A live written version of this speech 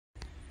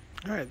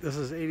All right, this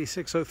is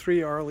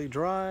 8603 Arley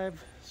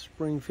Drive,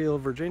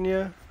 Springfield,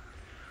 Virginia.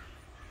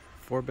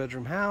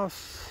 4-bedroom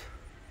house.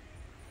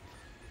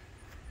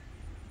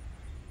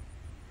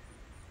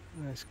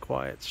 Nice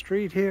quiet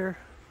street here.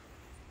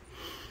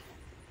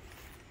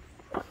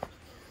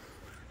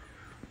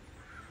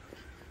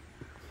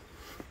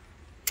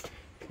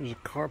 There's a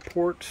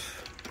carport.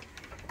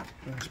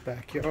 Nice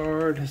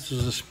backyard. This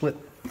is a split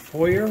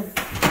foyer. So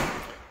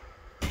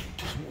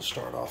we'll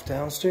start off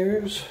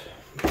downstairs.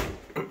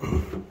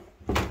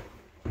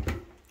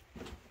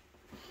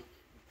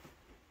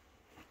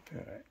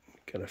 Alright,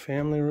 got a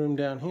family room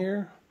down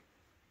here.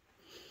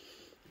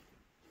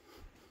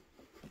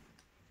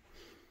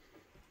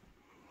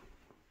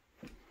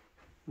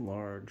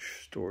 Large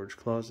storage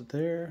closet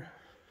there.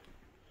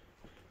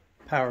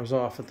 Power's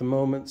off at the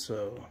moment,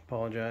 so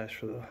apologize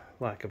for the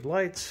lack of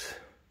lights.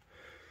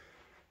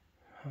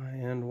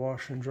 High-end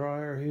washer and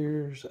dryer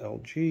here. Here's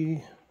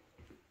LG.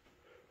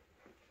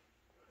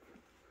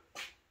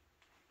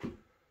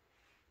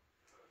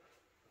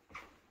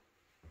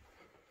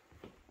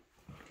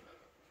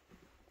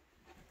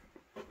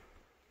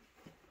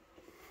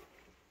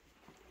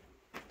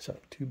 So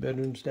 2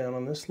 bedrooms down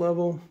on this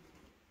level.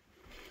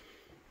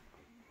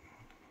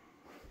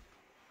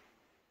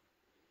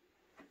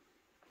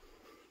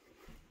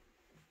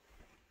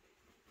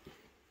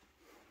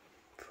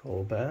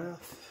 Full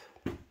bath.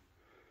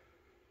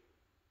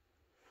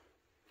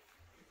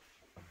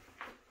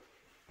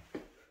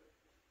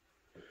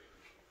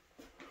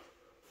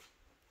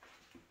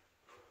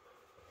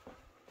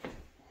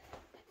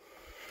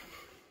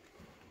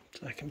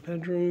 Second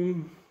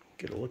bedroom.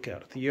 Get a look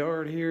out at the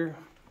yard here.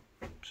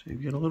 So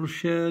you've got a little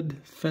shed,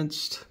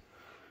 fenced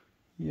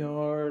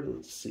yard.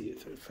 Let's see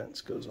if the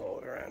fence goes all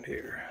the way around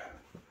here.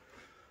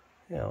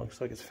 Yeah, looks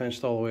like it's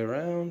fenced all the way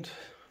around.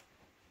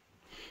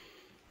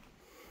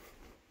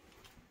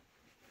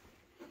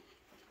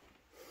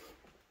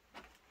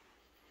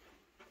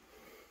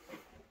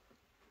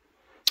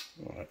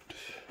 All right.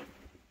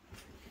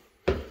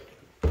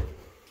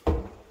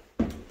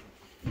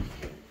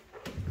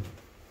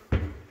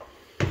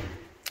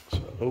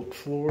 So oak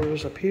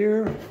floors up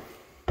here.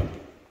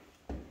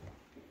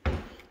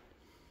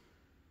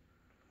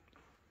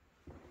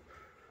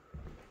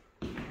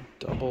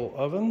 Double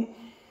oven.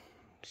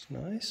 It's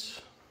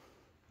nice.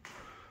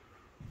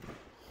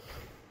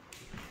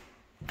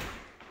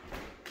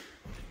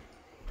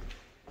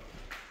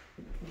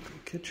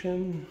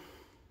 Kitchen.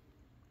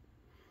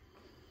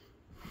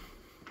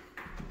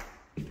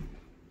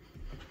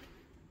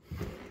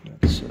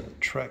 That's a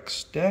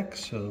Trex deck,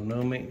 so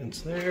no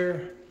maintenance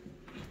there.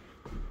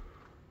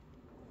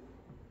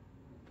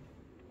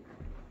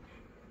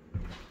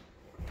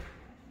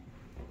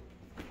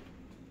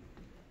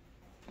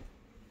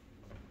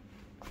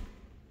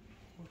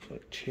 Looks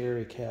like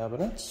cherry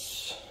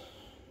cabinets.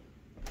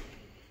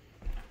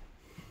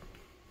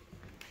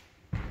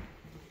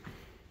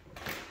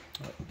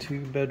 Right,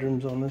 2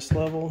 bedrooms on this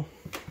level.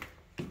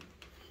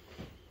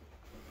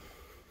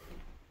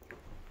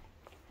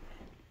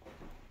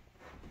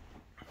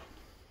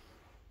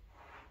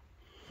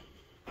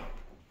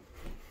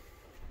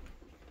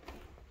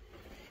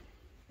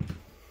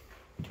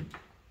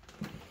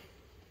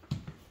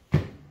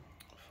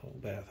 Full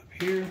bath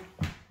up here.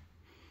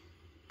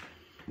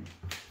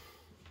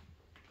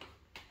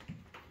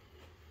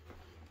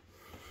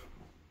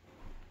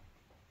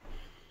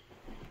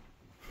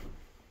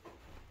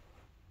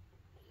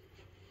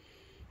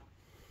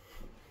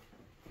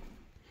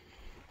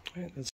 All right, that's